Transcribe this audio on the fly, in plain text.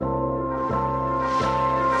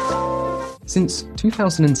Since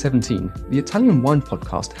 2017, the Italian Wine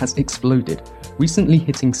Podcast has exploded, recently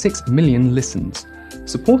hitting 6 million listens.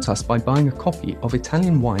 Support us by buying a copy of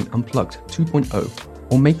Italian Wine Unplugged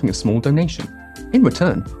 2.0 or making a small donation. In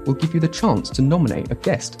return, we'll give you the chance to nominate a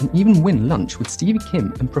guest and even win lunch with Stevie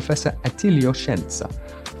Kim and Professor Attilio Scienza.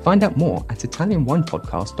 Find out more at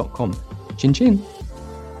italianwinepodcast.com. Chin chin!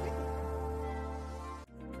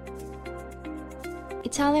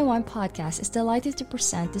 Italian Wine Podcast is delighted to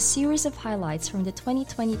present a series of highlights from the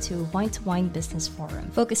 2022 Wine2wine Business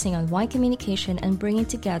Forum, focusing on wine communication and bringing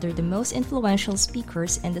together the most influential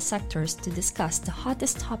speakers in the sectors to discuss the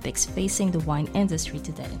hottest topics facing the wine industry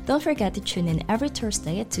today. Don't forget to tune in every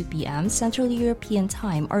Thursday at 2 p.m. Central European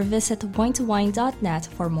Time or visit wine2wine.net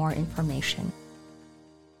for more information.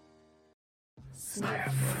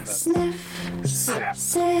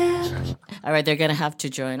 All right, they're going to have to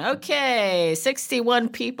join. Okay, 61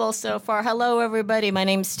 people so far. Hello, everybody. My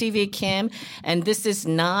name's Stevie Kim, and this is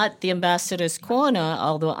not the Ambassador's Corner,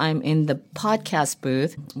 although I'm in the podcast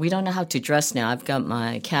booth. We don't know how to dress now. I've got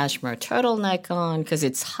my cashmere turtleneck on because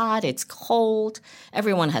it's hot, it's cold.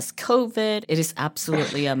 Everyone has COVID. It is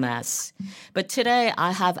absolutely a mess. But today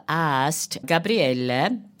I have asked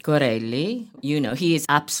Gabriele Gorelli. You know, he is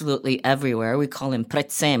absolutely everywhere. We call him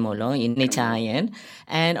Prezzemolo in Italian.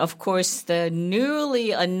 And of course, the newly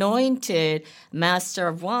anointed Master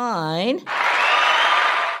of Wine,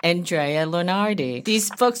 Andrea Lonardi. These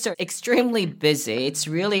folks are extremely busy. It's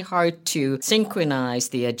really hard to synchronize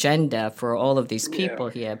the agenda for all of these people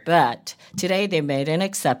here. But today they made an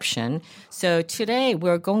exception. So today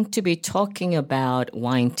we're going to be talking about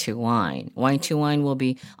Wine2wine. Wine2wine will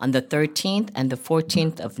be on the 13th and the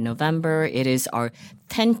 14th of November. It is our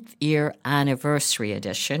 10th year anniversary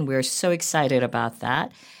edition. We're so excited about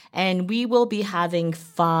that. And we will be having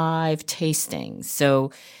 5 tastings.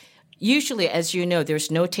 So usually, as you know,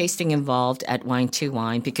 there's no tasting involved at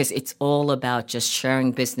Wine2wine because it's all about just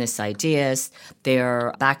sharing business ideas.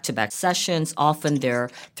 They're back-to-back sessions. Often they're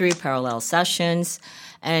 3 parallel sessions.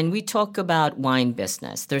 And we talk about wine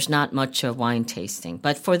business. There's not much of wine tasting.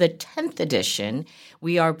 But for the 10th edition,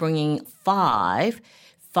 we are bringing 5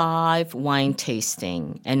 wine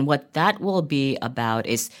tasting. And what that will be about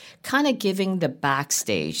is kind of giving the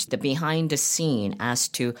backstage, the behind the scene as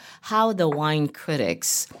to how the wine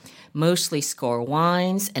critics mostly score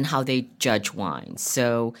wines and how they judge wines.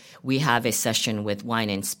 So we have a session with wine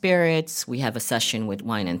and spirits, we have a session with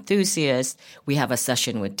wine enthusiasts, we have a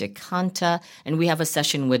session with decanta, and we have a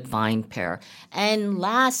session with vine pair. And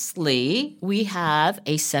lastly, we have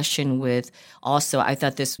a session with also, I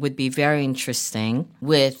thought this would be very interesting,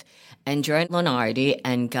 with Andrea Lonardi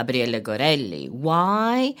and Gabriele Gorelli.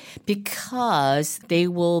 Why? Because they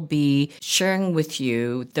will be sharing with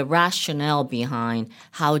you the rationale behind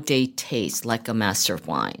how they taste like a master of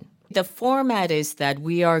wine. The format is that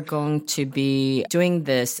we are going to be doing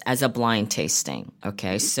this as a blind tasting,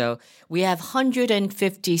 okay? So we have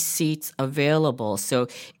 150 seats available. So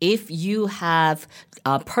if you have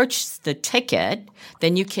purchased the ticket,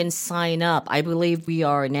 then you can sign up. I believe we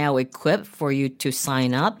are now equipped for you to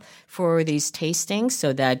sign up for these tastings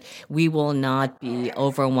so that we will not be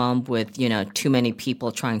overwhelmed with, too many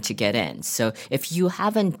people trying to get in. So if you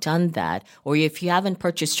haven't done that, or if you haven't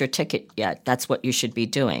purchased your ticket yet, that's what you should be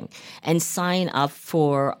doing. And sign up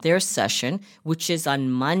for their session, which is on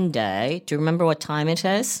Monday. Do you remember what time it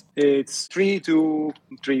is? It's 3 to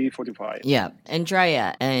 3:45. Yeah.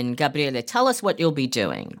 Andrea and Gabriele, tell us what you'll be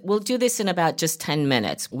doing. We'll do this in about just 10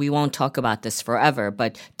 minutes. We won't talk about this forever,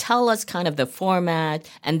 but tell us kind of the format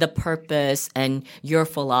and the purpose and your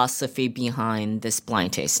philosophy behind this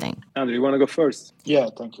blind tasting. Andrew, you want to go first? Yeah,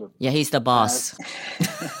 thank you. Yeah, he's the boss.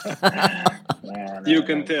 You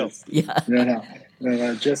can tell. Yeah.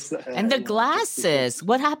 No, just... and the glasses.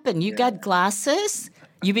 What happened? You got glasses?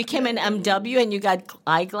 You became an MW and you got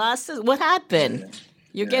eyeglasses? What happened?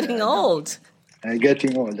 You're getting old. I'm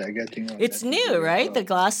getting old. It's new, right? The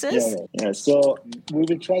glasses? Yeah. So we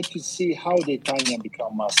will try to see how the Italian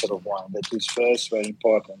become master of wine. That is first very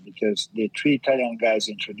important because the 3 Italian guys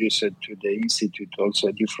introduced to the Institute also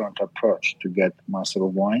a different approach to get master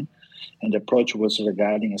of wine. And the approach was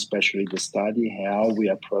regarding especially the study, how we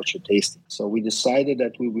approach a tasting. So we decided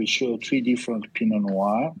that we will show 3 different Pinot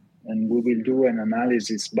Noir, and we will do an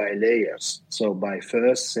analysis by layers. So by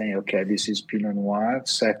first saying, okay, this is Pinot Noir.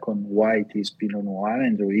 Second, why it is Pinot Noir,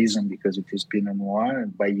 and the reason because it is Pinot Noir,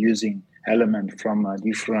 and by using elements from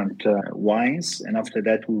different wines. And after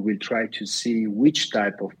that, we will try to see which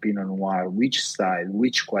type of Pinot Noir, which style,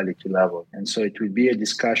 which quality level. And so it will be a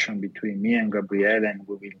discussion between me and Gabriele, and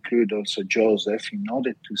we will include also Joseph in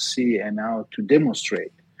order to see and how to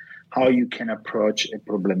demonstrate how you can approach a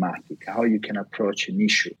problematic, how you can approach an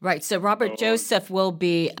issue. Right. So Robert Joseph will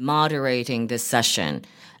be moderating this session,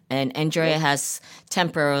 and Andrea has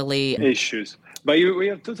temporarily issues. But we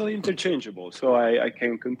are totally interchangeable, so I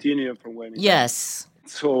can continue from when. Yes.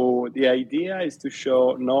 So the idea is to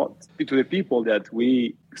show not to the people that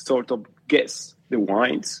we sort of guess the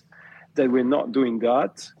wines, that we're not doing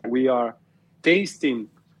that. We are tasting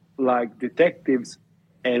like detectives,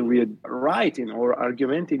 and we're writing or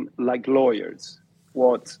arguing like lawyers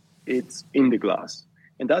what it's in the glass.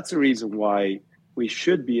 And that's the reason why we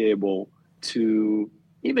should be able to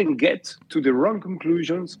even get to the wrong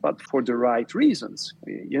conclusions, but for the right reasons.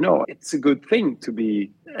 You know, it's a good thing to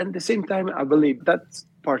be. And at the same time, I believe that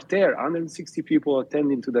parterre, 160 people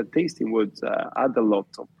attending to that tasting would add a lot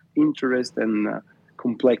of interest and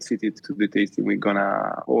complexity to the tasting we're going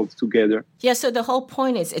to hold together. Yeah, so the whole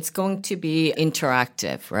point is it's going to be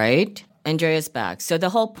interactive, right? Andrea's back. So the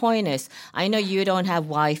whole point is, I know you don't have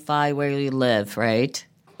Wi-Fi where you live, right?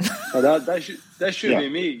 Oh, that should be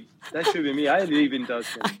me. That should be me. I live in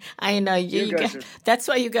Tuscany. I know. You guys that's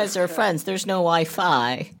why you guys are friends. There's no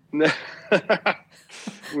Wi-Fi.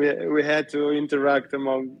 we had to interact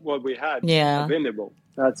among what we had available.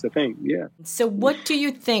 That's the thing, yeah. So what do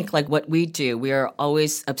you think, like what we do, we are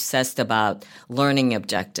always obsessed about learning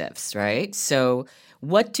objectives, right? So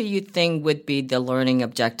what do you think would be the learning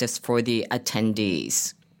objectives for the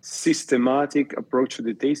attendees? Systematic approach to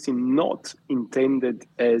the tasting, not intended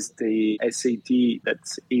as the SAT that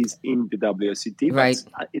is in the WSET, right.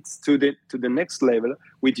 But it's to the next level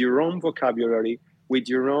with your own vocabulary, with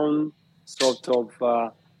your own sort of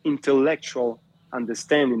intellectual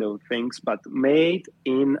understanding of things, but made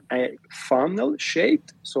in a funnel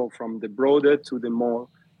shaped, so from the broader to the more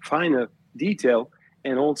finer detail,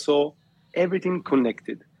 and also everything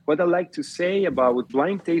connected. What I like to say about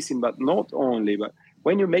blind tasting, but not only, but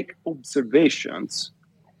when you make observations,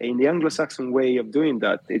 in the Anglo-Saxon way of doing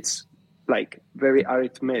that, it's like very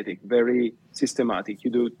arithmetic, very systematic. You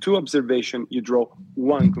do 2 observations, you draw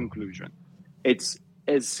 1 conclusion. It's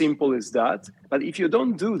as simple as that. But if you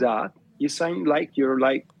don't do that, you sound like you're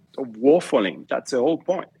like waffling. That's the whole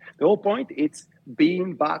point. The whole point is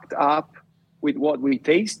being backed up with what we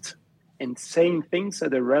taste and saying things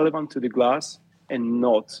that are relevant to the glass and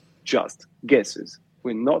not just guesses.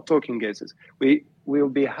 We're not talking guesses. We'll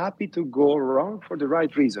be happy to go wrong for the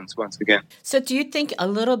right reasons once again. So do you think a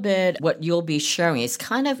little bit what you'll be sharing is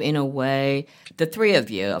kind of in a way, the 3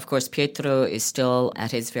 of you, of course, Pietro is still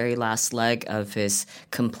at his very last leg of his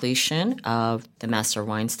completion of the Master of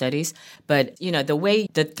Wine Studies. But, you know, the way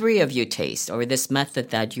the 3 of you taste or this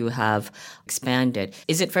method that you have expanded,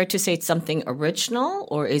 is it fair to say it's something original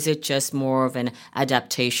or is it just more of an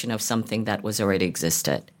adaptation of something that was already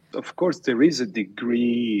existed? Of course, there is a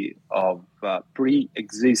degree of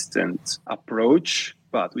pre-existent approach,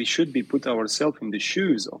 but we should be put ourselves in the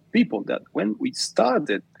shoes of people that when we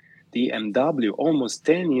started the MW almost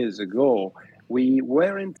 10 years ago, we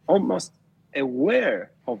weren't almost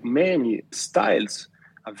aware of many styles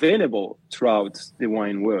available throughout the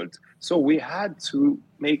wine world. So we had to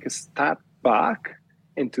make a step back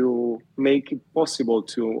and to make it possible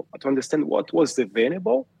to understand what was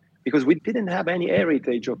available, because we didn't have any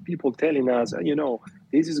heritage of people telling us, you know,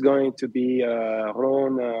 this is going to be a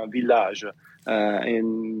Rhône village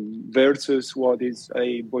versus what is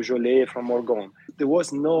a Beaujolais from Orgon. There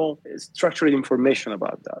was no structured information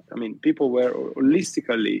about that. I mean, people were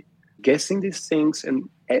holistically guessing these things, and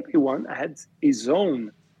everyone had his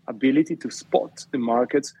own ability to spot the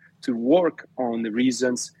markets, to work on the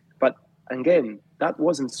reasons. But again, that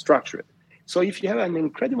wasn't structured. So if you have an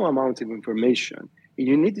incredible amount of information,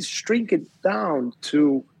 you need to shrink it down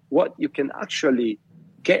to what you can actually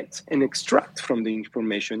get and extract from the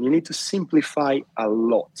information. You need to simplify a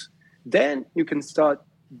lot. Then you can start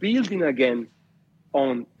building again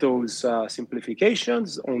on those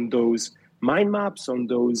simplifications, on those mind maps, on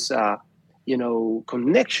those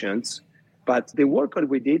connections. But the work that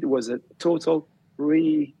we did was a total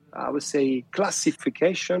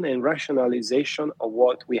classification and rationalization of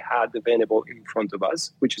what we had available in front of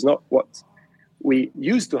us, which is not what we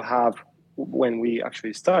used to have when we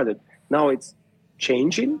actually started. Now it's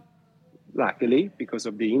changing, luckily, because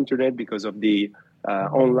of the internet, because of the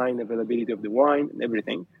online availability of the wine and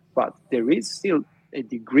everything. But there is still a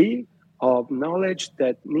degree of knowledge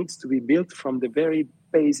that needs to be built from the very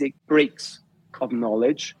basic bricks of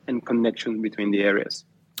knowledge and connection between the areas.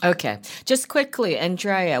 Okay. Just quickly,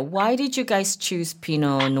 Andrea, why did you guys choose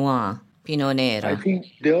Pinot Noir? Pinot Nero. I think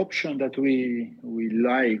the option that we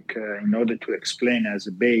like in order to explain as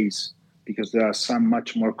a base, because there are some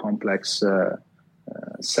much more complex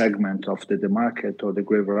segment of the market or the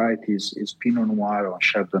grape varieties is Pinot Noir or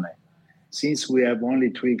Chardonnay. Since we have only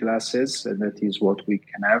 3 glasses, and that is what we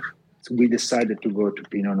can have, so we decided to go to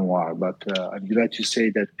Pinot Noir. But I'm glad to say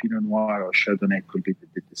that Pinot Noir or Chardonnay could be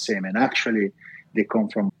the same. And actually, they come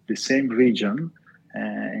from the same region,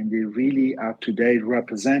 and they really are today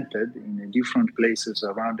represented in different places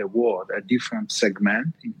around the world, a different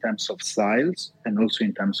segment in terms of styles and also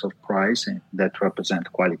in terms of price, and that represent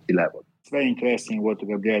quality level. It's very interesting what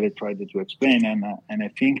Gabriele tried to explain, and I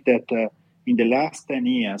think that in the last 10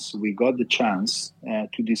 years, we got the chance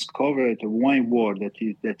to discover a wine world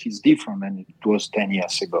that is different than it was 10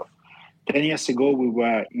 years ago. 10 years ago, we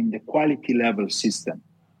were in the quality level system.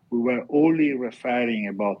 We were only referring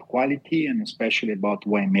about quality and especially about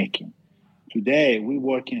winemaking. Today, we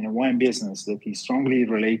work in a wine business that is strongly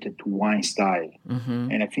related to wine style.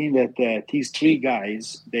 Mm-hmm. And I think that these 3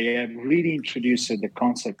 guys, they have really introduced the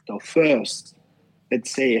concept of first,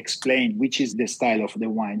 let's say, explain which is the style of the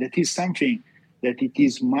wine. That is something that it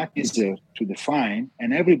is much easier to define,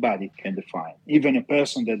 and everybody can define. Even a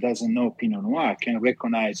person that doesn't know Pinot Noir can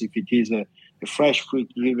recognize if it is a fresh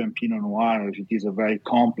fruit-driven Pinot Noir, or if it is a very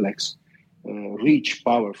complex, rich,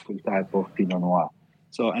 powerful type of Pinot Noir.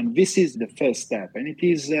 So, and this is the first step. And it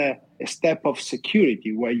is a step of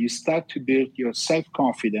security where you start to build your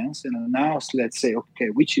self-confidence and announce, let's say, okay,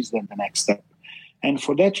 which is then the next step? And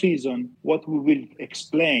for that reason, what we will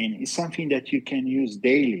explain is something that you can use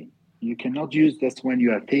daily. You cannot use that when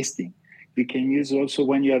you are tasting. You can use also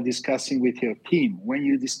when you are discussing with your team, when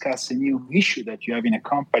you discuss a new issue that you have in a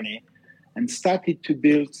company, and started to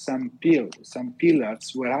build some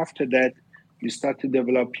pillars where after that you start to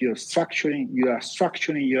develop you are structuring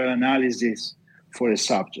your analysis for a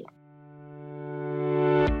subject.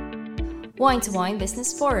 Wine2wine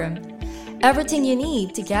Business Forum. Everything you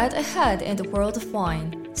need to get ahead in the world of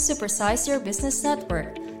wine. Supersize your business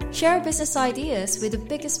network. Share business ideas with the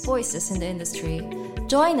biggest voices in the industry.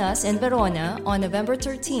 Join us in Verona on November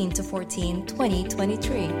 13 to 14,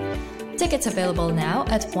 2023. Tickets available now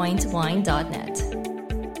at wine2wine.net.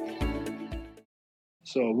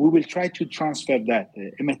 So we will try to transfer that,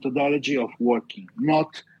 a methodology of working,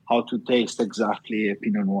 not how to taste exactly a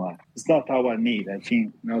Pinot Noir. It's not our need, I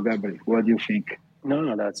think. No, Gabriele, what do you think?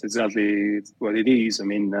 No, that's exactly what it is. I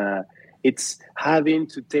mean, it's having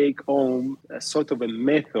to take home a sort of a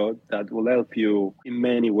method that will help you in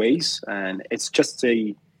many ways. And it's just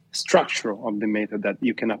a structure of the method that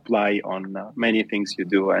you can apply on many things you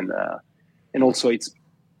do. And also it's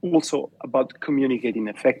also about communicating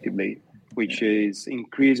effectively, which is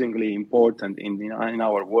increasingly important in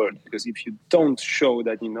our world. Because if you don't show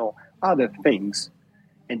that you know other things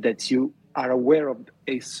and that you are aware of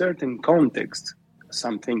a certain context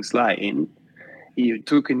some things lie in, you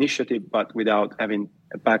took initiative but without having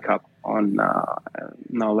a backup on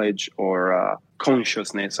knowledge or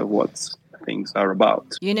consciousness of what things are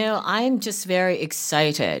about. You know, I'm just very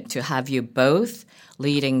excited to have you both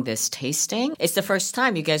leading this tasting. It's the first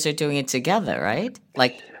time you guys are doing it together, right?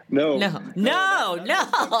 No.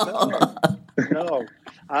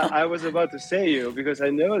 I was about to say you because I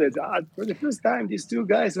know that for the first time, these 2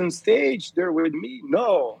 guys on stage, they're with me.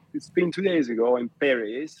 No, it's been 2 days ago in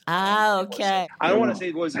Paris. Okay. I don't want to say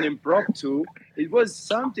it was an impromptu. It was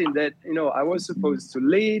something that, I was supposed to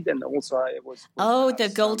lead, and also I was... the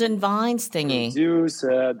Golden Vines thingy.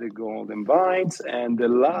 Producer, the Golden Vines, and the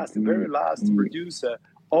very last producer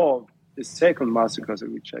of the second masterclass,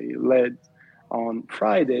 which I led on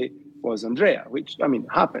Friday, was Andrea, which,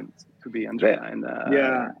 happened to be Andrea. And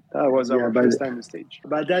that was our first time on stage.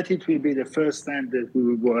 But that it will be the first time that we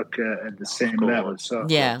will work at the same level. So,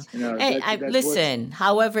 listen,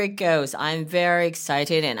 however it goes, I'm very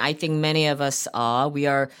excited. And I think many of us are. We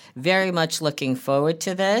are very much looking forward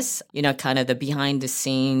to this, kind of the behind the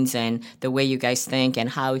scenes and the way you guys think and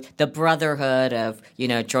how the brotherhood of,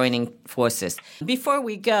 joining forces. Before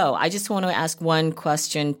we go, I just want to ask one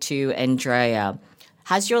question to Andrea.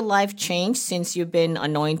 Has your life changed since you've been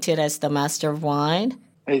anointed as the Master of Wine?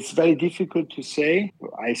 It's very difficult to say.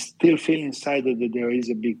 I still feel inside that there is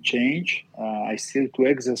a big change. I still to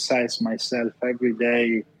exercise myself every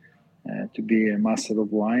day to be a Master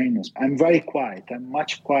of Wine. I'm very quiet. I'm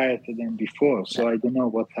much quieter than before, so I don't know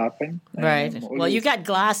what happened. Right. Well, you got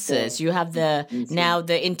glasses. You have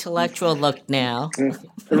the intellectual look now.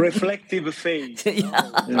 The reflective face.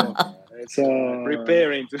 So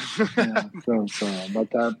preparing to. but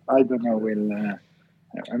I don't know.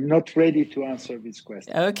 I'm not ready to answer this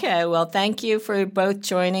question. Okay, well, thank you for both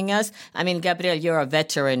joining us. I mean, Gabriele, you're a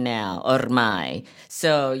veteran now, ormai.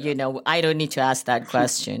 So, I don't need to ask that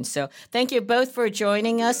question. So thank you both for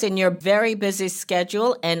joining us in your very busy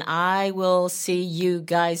schedule, and I will see you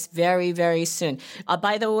guys very, very soon.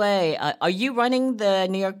 By the way, are you running the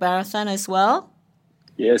New York Marathon as well?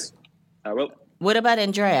 Yes, I will. What about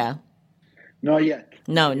Andrea? Not yet.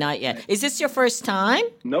 No, not yet. Is this your first time?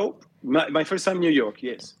 No, my first time in New York,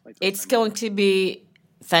 yes. It's going to be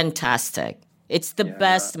fantastic. It's the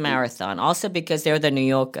best marathon, also because they're the New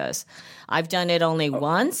Yorkers. I've done it only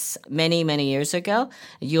once, many, many years ago.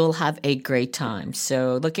 You'll have a great time.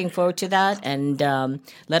 So looking forward to that, and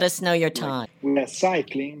let us know your time. We are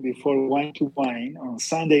cycling before Wine2wine on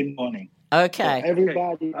Sunday morning. Okay. So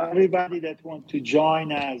everybody that wants to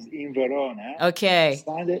join us in Verona. Okay.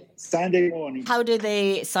 Sunday morning. How do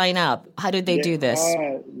they sign up? How do they do this?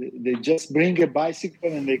 They just bring a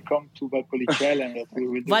bicycle and they come to Valpolicella. And that we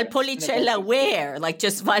will do Valpolicella where? Like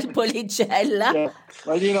just Valpolicella? Yeah.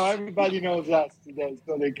 Well, everybody knows us today,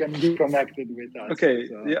 so they can be connected with us. Okay.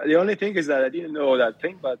 So. The only thing is that I didn't know that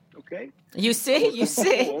thing, but okay. You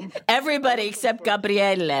see? Everybody except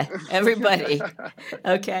Gabriele. Everybody.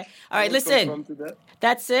 Okay. All right, listen.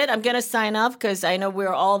 That's it. I'm going to sign off because I know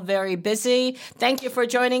we're all very busy. Thank you for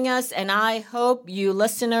joining us, and I hope you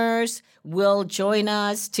listeners will join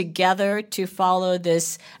us together to follow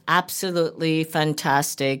this absolutely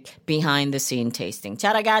fantastic behind-the-scene tasting.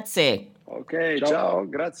 Ciao ragazzi. Ok, ciao,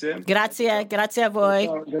 grazie. Grazie a voi.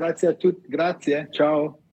 Ciao, grazie a tutti. Grazie.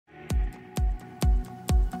 Ciao.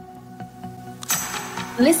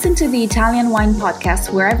 Listen to the Italian Wine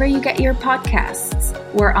Podcast wherever you get your podcasts.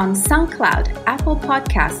 We're on SoundCloud, Apple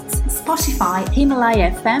Podcasts, Spotify,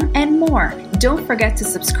 Himalaya FM, and more. Don't forget to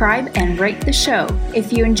subscribe and rate the show.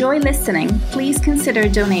 If you enjoy listening, please consider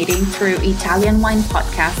donating through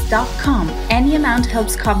ItalianWinePodcast.com. Any amount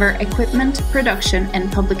helps cover equipment, production,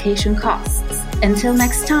 and publication costs. Until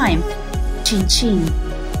next time, cin cin.